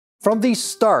From the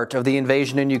start of the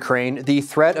invasion in Ukraine, the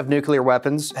threat of nuclear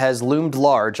weapons has loomed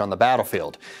large on the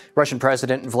battlefield. Russian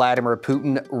President Vladimir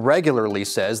Putin regularly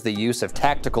says the use of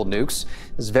tactical nukes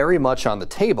is very much on the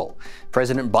table.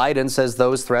 President Biden says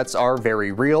those threats are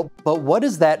very real, but what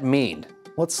does that mean?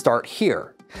 Let's start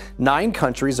here. 9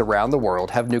 countries around the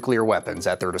world have nuclear weapons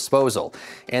at their disposal,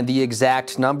 and the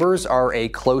exact numbers are a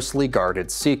closely guarded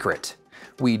secret.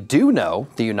 We do know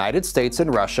the United States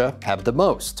and Russia have the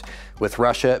most, with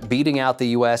Russia beating out the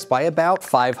US by about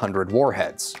 500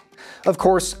 warheads. Of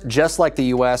course, just like the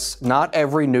US, not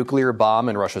every nuclear bomb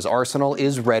in Russia's arsenal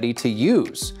is ready to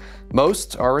use.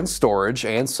 Most are in storage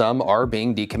and some are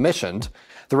being decommissioned.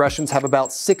 The Russians have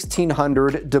about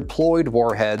 1,600 deployed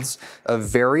warheads of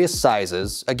various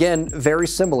sizes, again, very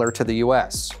similar to the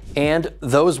US. And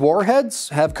those warheads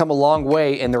have come a long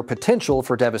way in their potential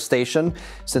for devastation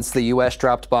since the US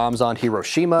dropped bombs on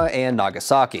Hiroshima and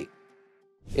Nagasaki.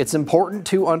 It's important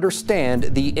to understand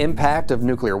the impact of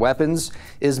nuclear weapons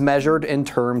is measured in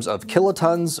terms of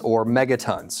kilotons or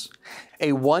megatons.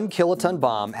 A 1 kiloton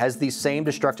bomb has the same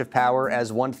destructive power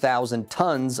as 1,000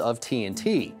 tons of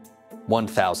TNT.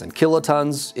 1,000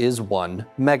 kilotons is 1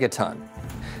 megaton.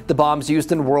 The bombs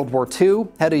used in World War II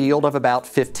had a yield of about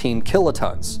 15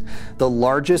 kilotons. The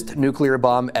largest nuclear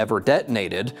bomb ever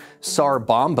detonated, Tsar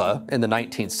Bomba in the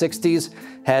 1960s,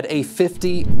 had a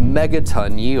 50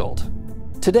 megaton yield.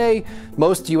 Today,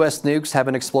 most US nukes have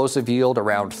an explosive yield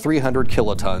around 300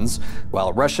 kilotons,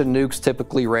 while Russian nukes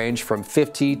typically range from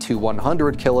 50 to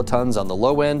 100 kilotons on the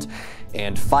low end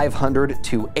and 500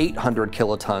 to 800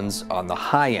 kilotons on the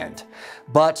high end.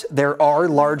 But there are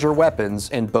larger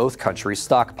weapons in both countries'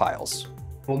 stockpiles.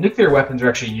 Well, nuclear weapons are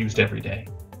actually used every day,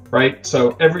 right?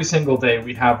 So every single day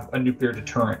we have a nuclear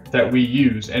deterrent that we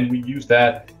use, and we use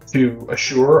that to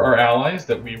assure our allies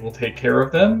that we will take care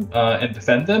of them and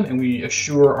defend them, and we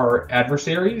assure our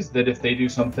adversaries that if they do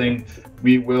something,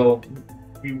 we will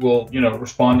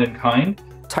respond in kind.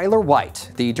 Tyler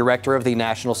White, the director of the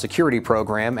National Security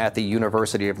Program at the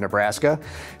University of Nebraska,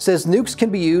 says nukes can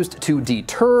be used to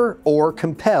deter or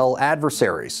compel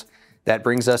adversaries. That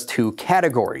brings us to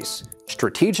categories: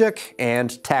 strategic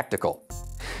and tactical.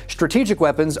 Strategic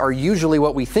weapons are usually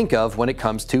what we think of when it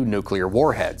comes to nuclear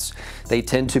warheads. They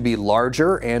tend to be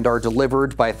larger and are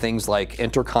delivered by things like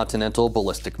intercontinental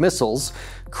ballistic missiles,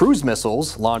 cruise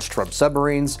missiles launched from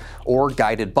submarines, or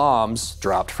guided bombs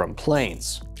dropped from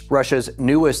planes. Russia's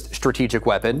newest strategic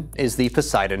weapon is the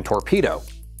Poseidon torpedo.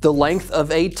 The length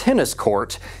of a tennis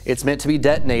court, it's meant to be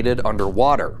detonated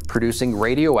underwater, producing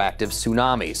radioactive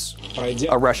tsunamis.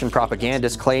 A Russian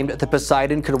propagandist claimed the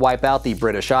Poseidon could wipe out the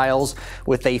British Isles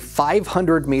with a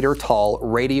 500-meter-tall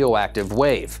radioactive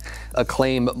wave, a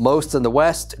claim most in the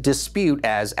West dispute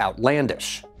as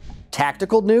outlandish.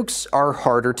 Tactical nukes are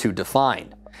harder to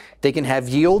define. They can have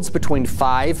yields between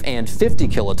 5 and 50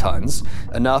 kilotons,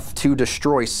 enough to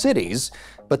destroy cities,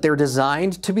 but they're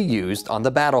designed to be used on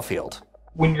the battlefield.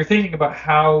 When you're thinking about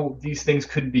how these things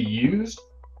could be used,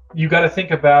 you got to think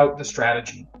about the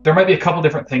strategy. There might be a couple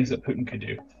different things that Putin could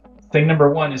do. Thing number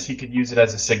one is he could use it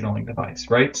as a signaling device,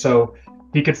 right? So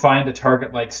he could find a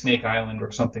target like Snake Island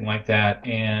or something like that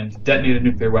and detonate a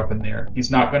nuclear weapon there.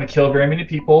 He's not going to kill very many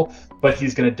people, but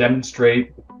he's going to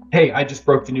demonstrate, hey, I just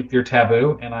broke the nuclear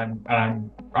taboo, and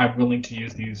I'm willing to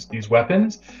use these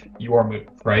weapons. Your move,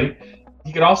 right?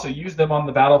 He could also use them on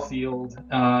the battlefield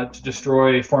to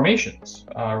destroy formations,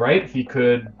 right? He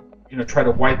could, try to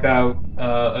wipe out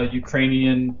a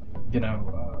Ukrainian,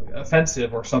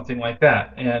 offensive or something like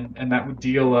that, and that would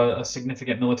deal a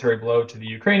significant military blow to the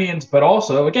Ukrainians, but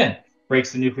also, again,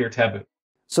 breaks the nuclear taboo.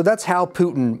 So that's how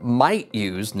Putin might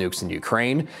use nukes in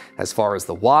Ukraine. As far as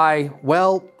the why,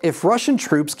 well, if Russian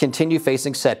troops continue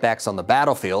facing setbacks on the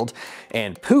battlefield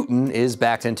and Putin is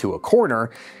backed into a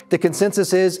corner, the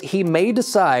consensus is he may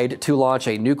decide to launch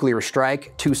a nuclear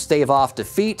strike to stave off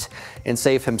defeat and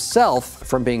save himself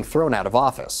from being thrown out of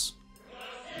office.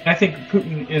 I think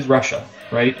Putin is Russia,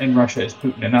 right? And Russia is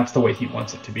Putin, and that's the way he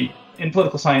wants it to be. In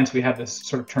political science, we have this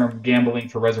sort of term gambling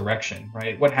for resurrection,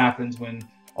 right? What happens when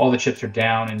all the chips are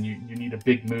down and you need a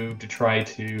big move to try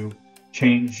to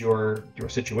change your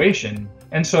situation?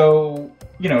 And so,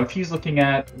 if he's looking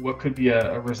at what could be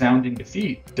a resounding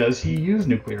defeat, does he use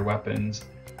nuclear weapons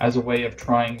as a way of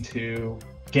trying to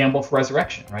gamble for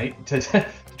resurrection, right? To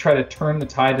try to turn the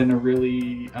tide in a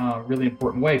really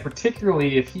important way,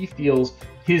 particularly if he feels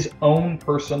his own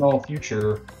personal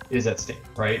future is at stake,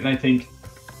 right? And I think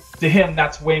to him,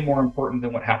 that's way more important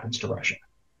than what happens to Russia.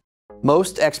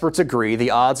 Most experts agree the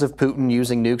odds of Putin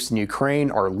using nukes in Ukraine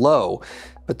are low,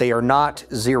 but they are not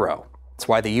zero. It's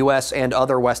why the U.S. and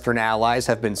other Western allies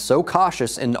have been so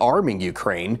cautious in arming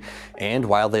Ukraine, and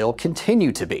while they'll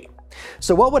continue to be.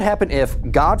 So what would happen if,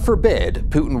 God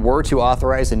forbid, Putin were to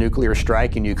authorize a nuclear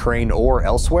strike in Ukraine or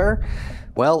elsewhere?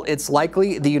 Well, it's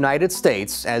likely the United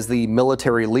States, as the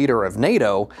military leader of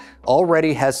NATO,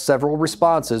 already has several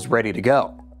responses ready to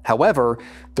go. However,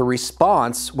 the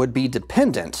response would be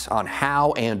dependent on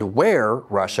how and where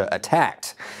Russia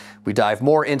attacked. We dive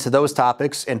more into those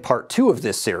topics in part 2 of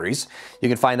this series. You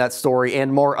can find that story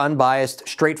and more unbiased,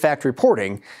 straight-fact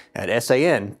reporting at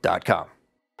san.com.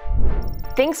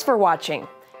 Thanks for watching.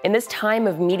 In this time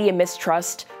of media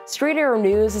mistrust, Straight Arrow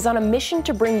News is on a mission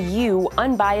to bring you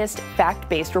unbiased,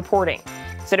 fact-based reporting.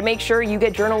 So to make sure you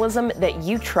get journalism that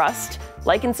you trust,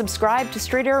 like and subscribe to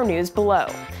Straight Arrow News below.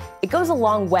 It goes a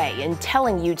long way in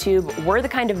telling YouTube we're the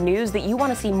kind of news that you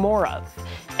want to see more of.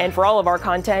 And for all of our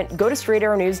content, go to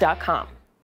straightarrownews.com.